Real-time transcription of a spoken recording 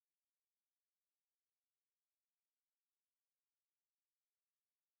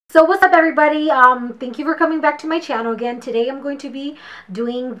So what's up, everybody? Thank you for coming back to my channel again. Today I'm going to be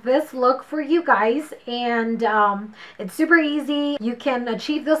doing this look for you guys, and it's super easy. You can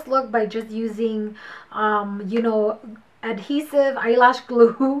achieve this look by just using adhesive eyelash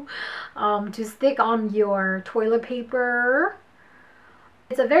glue to stick on your toilet paper.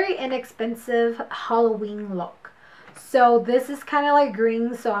 It's a very inexpensive Halloween look. So this is kind of like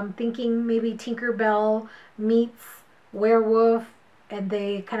green, so I'm thinking maybe Tinkerbell meets werewolf and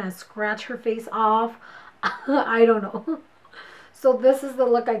they kind of scratch her face off. I don't know. So this is the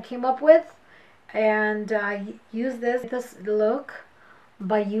look I came up with, and I use this look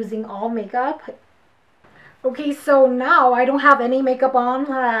by using all makeup. Okay, so now I don't have any makeup on.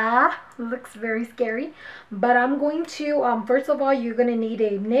 Looks very scary. But I'm going to, first of all, you're going to need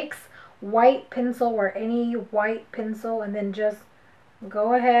a NYX white pencil or any white pencil, and then just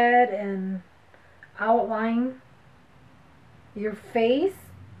go ahead and outline your face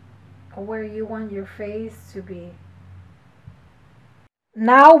where you want your face to be.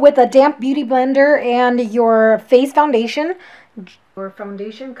 Now with a damp beauty blender and your face foundation, your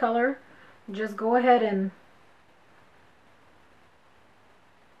foundation color, just go ahead and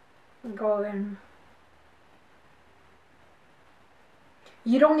go in.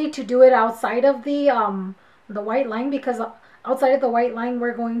 You don't need to do it outside of the white line, because outside of the white line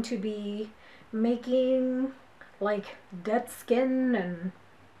we're going to be making like dead skin and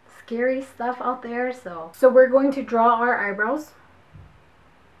scary stuff out there. So we're going to draw our eyebrows.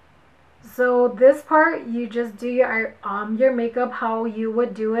 So this part, you just do your makeup how you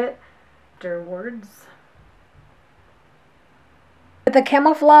would do it afterwards. With the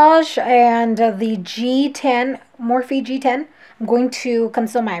camouflage and the G10, Morphe G10, I'm going to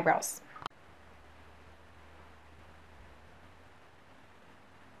conceal my eyebrows.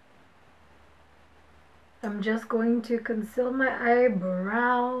 I'm just going to conceal my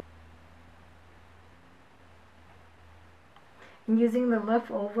eyebrow. And using the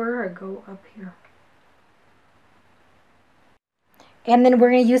leftover, I go up here. And then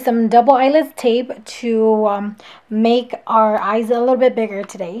we're going to use some double eyelid tape to make our eyes a little bit bigger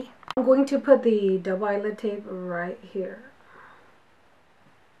today. I'm going to put the double eyelid tape right here.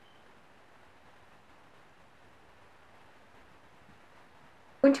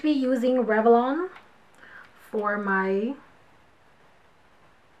 I'm going to be using Relvon for my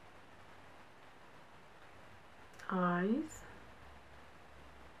eyes.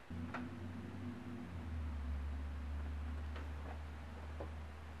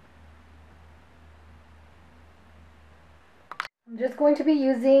 I'm just going to be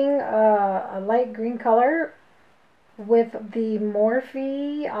using a light green color with the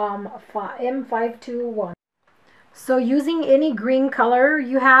Morphe M521. So using any green color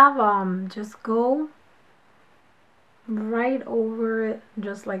you have, just go right over it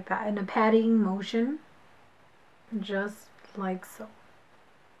just like that in a patting motion, just like so.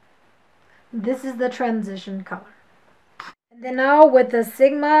 This is the transition color. And then now with the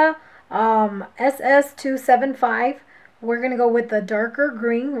Sigma SS275, we're going to go with the darker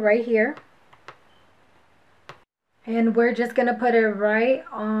green right here. And we're just going to put it right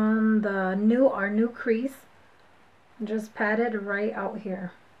on the our new crease. Just pat it right out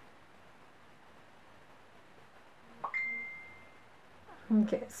here.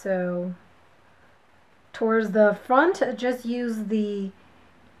 Okay, so towards the front, just use the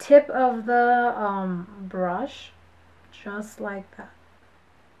tip of the brush, just like that.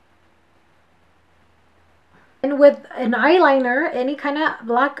 And with an eyeliner, any kind of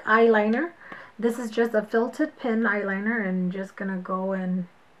black eyeliner, this is just a felted pen eyeliner, and just gonna go and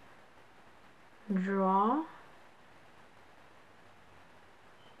draw.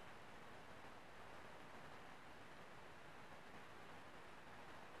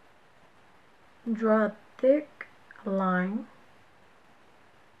 Draw a thick line,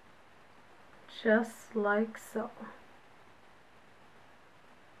 just like so.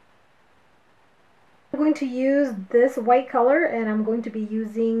 I'm going to use this white color, and I'm going to be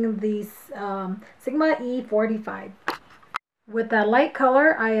using the Sigma E45. With that light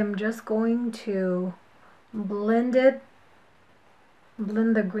color, I am just going to blend the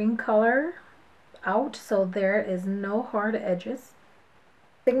green color out so there is no hard edges.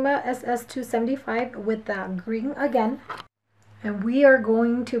 Sigma SS275 with that green again, and we are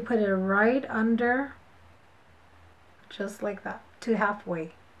going to put it right under, just like that, to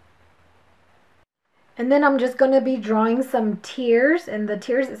halfway. And then I'm just going to be drawing some tears, and the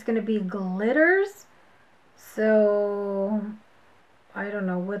tears is going to be glitters. So I don't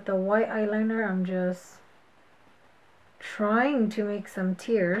know, with the white eyeliner I'm just trying to make some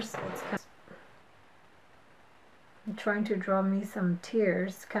tears. It's kind I'm trying to draw me some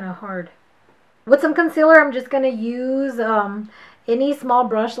tears. Kind of hard. With some concealer, I'm just going to use any small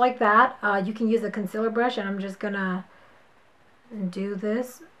brush like that. You can use a concealer brush, and I'm just going to do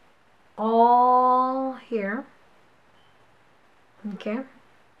this all here. Okay.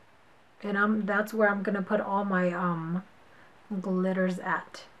 And that's where I'm going to put all my glitters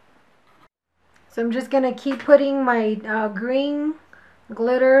at. So I'm just going to keep putting my green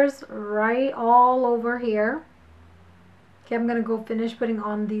glitters right all over here. Okay, I'm going to go finish putting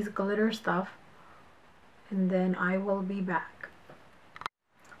on these glitter stuff, and then I will be back.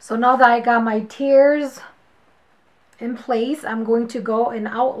 So now that I got my tears in place, I'm going to go and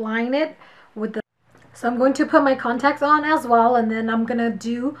outline it with the... So I'm going to put my contacts on as well, and then I'm going to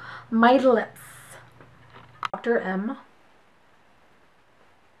do my lips. Dr. M.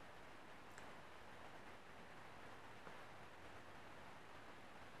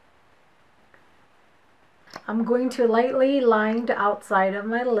 I'm going to lightly line the outside of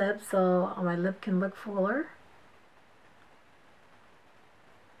my lip so my lip can look fuller.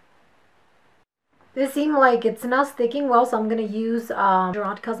 This seems like it's not sticking well, so I'm going to use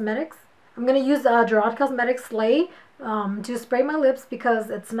Gerard Cosmetics. I'm going to use Gerard Cosmetics Slay to spray my lips because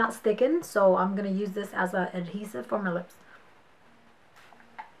it's not sticking, so I'm going to use this as an adhesive for my lips.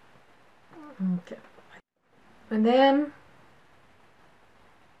 Okay. And then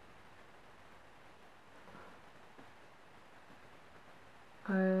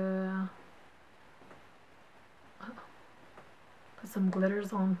put some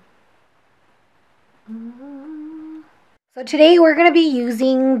glitters on. So today we're going to be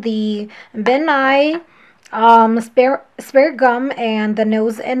using the Ben Nye Spirit Gum and the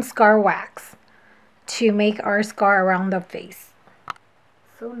Nose and Scar Wax to make our scar around the face.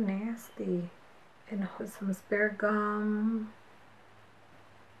 So nasty. And with some Spirit Gum.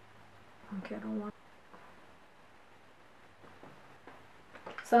 Okay, I don't want...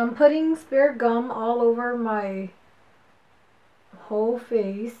 So I'm putting Spirit Gum all over my whole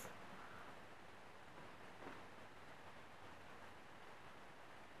face.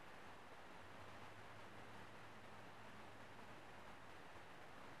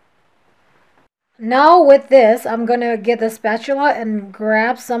 Now with this, I'm going to get the spatula and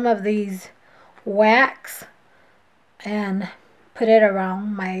grab some of these wax and put it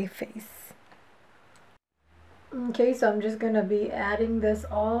around my face. Okay, so I'm just going to be adding this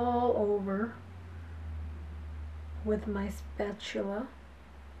all over with my spatula.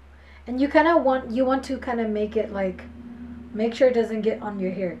 And you want to kind of make it like, make sure it doesn't get on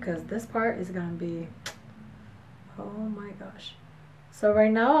your hair, because this part is going to be, oh my gosh. So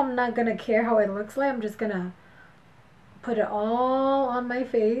right now I'm not going to care how it looks like. I'm just going to put it all on my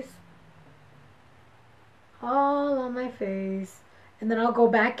face. All on my face. And then I'll go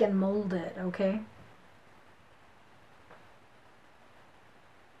back and mold it, okay?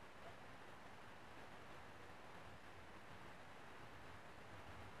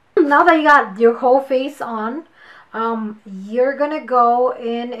 Now that you got your whole face on, you're going to go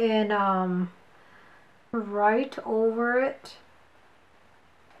in and right over it.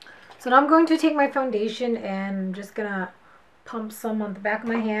 So now I'm going to take my foundation and I'm just going to pump some on the back of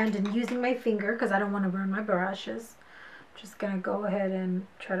my hand and using my finger because I don't want to burn my brushes. I'm just going to go ahead and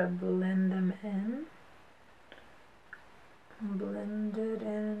try to blend them in. Blend it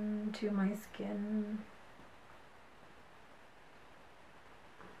into my skin.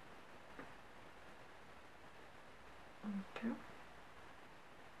 Okay.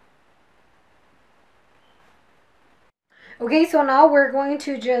 Okay, so now we're going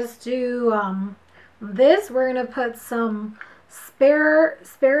to just do this. We're going to put some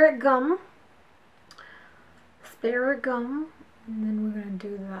spirit gum, and then we're going to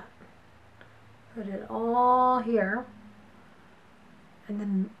do that. Put it all here. And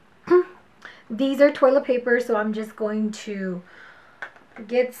then these are toilet paper, so I'm just going to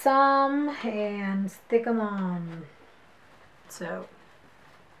get some and stick them on. So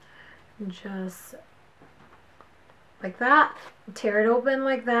just like that, tear it open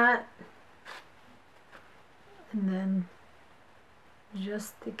like that, and then just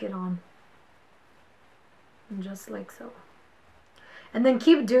stick it on, just like so. And then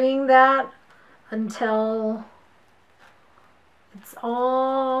keep doing that until it's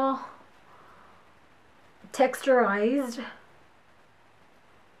all texturized.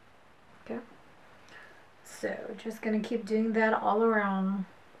 Okay, so just gonna keep doing that all around.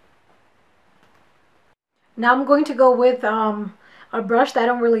 Now I'm going to go with a brush that I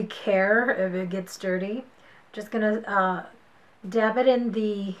don't really care if it gets dirty. Just gonna dab it in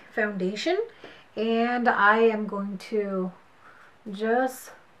the foundation, and I am going to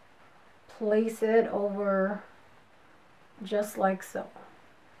just place it over just like so.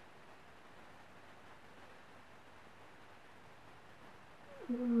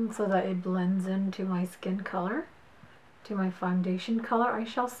 So that it blends into my skin color, to my foundation color, I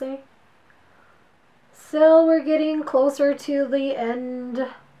shall say. So we're getting closer to the end.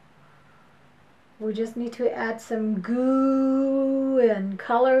 We just need to add some goo and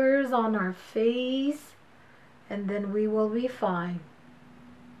colors on our face, and then we will be fine.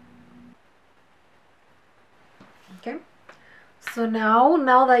 Okay, so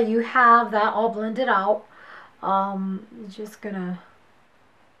now that you have that all blended out, just gonna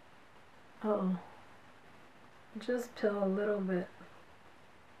just peel a little bit.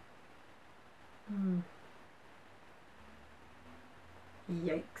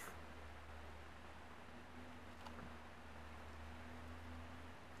 Yikes.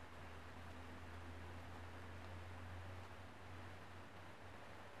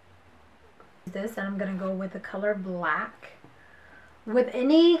 This, and I'm gonna go with the color black, with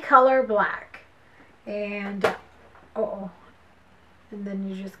any color black, and and then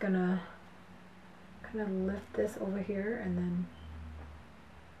you're just gonna kind of lift this over here and then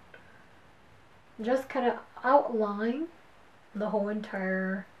just kind of outline the whole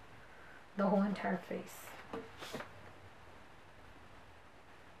entire face.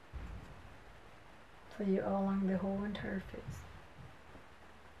 So you outline the whole entire face.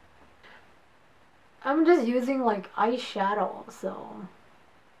 I'm just using like eyeshadow, so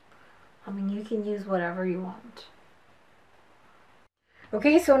I mean you can use whatever you want.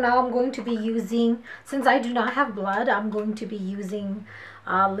 Okay, so now I'm going to be using, since I do not have blood, I'm going to be using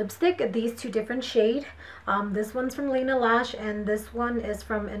lipstick, these two different shades. This one's from Lena Lash and this one is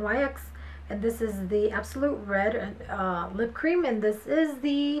from NYX, and this is the Absolute Red lip cream, and this is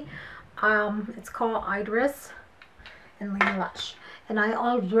the it's called Iris and Lena Lash. And I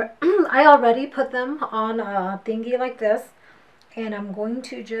already put them on a thingy like this, and I'm going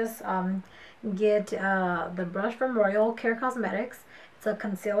to just get the brush from Royal Care Cosmetics. It's a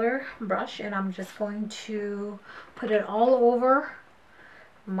concealer brush, and I'm just going to put it all over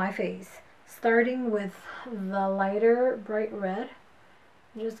my face, starting with the lighter bright red.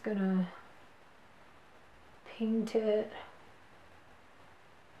 I'm just gonna paint it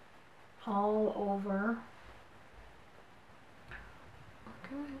all over.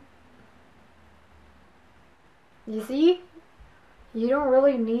 Okay. You see? You don't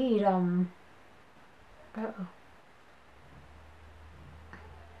really need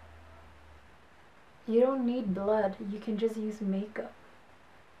you don't need blood. You can just use makeup.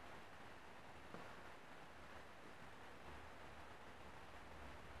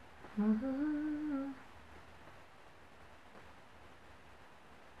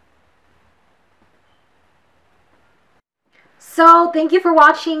 So thank you for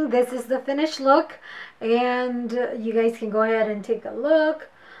watching. This is the finished look, and you guys can go ahead and take a look.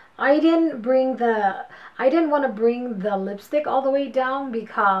 I didn't want to bring the lipstick all the way down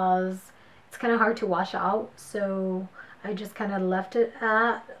because it's kind of hard to wash out, so I just kind of left it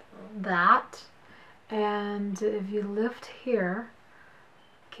at that. And if you lift here,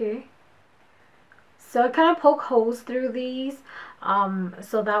 okay, so I kind of poke holes through these,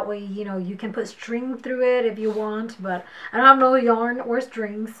 so that way, you know, you can put string through it if you want, but I don't have no yarn or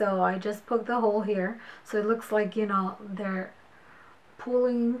string, so I just poke the hole here, so it looks like, you know, they're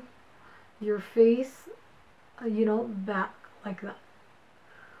pulling your face, you know, back like that.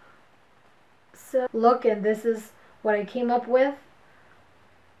 So look, and this is what I came up with.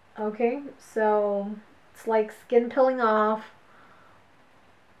 Okay, so it's like skin peeling off.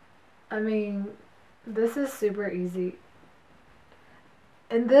 I mean, this is super easy.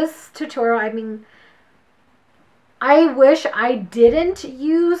 In this tutorial, I mean, I wish I didn't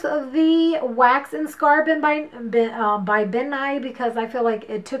use the wax and scar bin by Ben Nye, because I feel like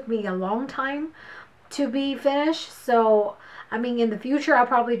it took me a long time to be finished. So I mean, in the future I'll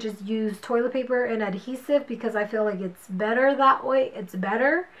probably just use toilet paper and adhesive because I feel like it's better that way. It's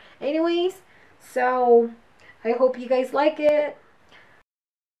better anyways. So I hope you guys like it.